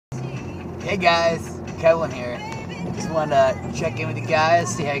Hey guys, Kevlyn here. Just wanted to check in with you guys,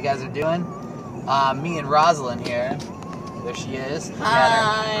 see how you guys are doing. Me and Roselyn here. There she is.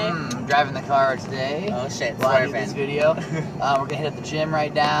 Hi. I'm driving the car today. Oh shit, while I do this video. We're gonna hit up the gym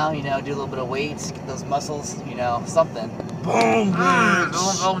right now, you know, do a little bit of weights, get those muscles, you know, something. Boom,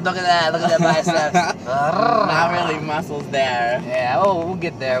 Boom, look at that biceps. Not really muscles there. Yeah, oh, we'll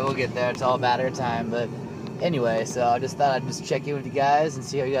get there, It's all a matter of time, but anyway, so I just thought I'd just check in with you guys and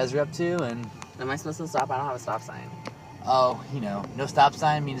see how you guys are up to. And am I supposed to stop? I don't have a stop sign. Oh, you know, no stop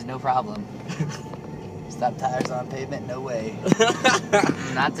sign means no problem. Stop tires on pavement? No way.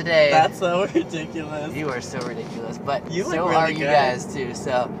 Not today. That's so ridiculous. You are so ridiculous, but you so really are you good. guys too.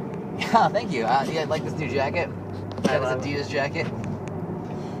 So, yeah, thank you. You like this new jacket? I That love Adidas jacket.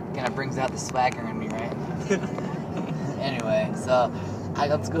 Kind of brings out the swagger in me, right? Anyway, so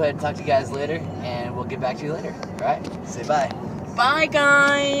let's go ahead and talk to you guys later, and we'll get back to you later. All right? Say bye. Bye,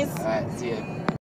 guys. All right. See you.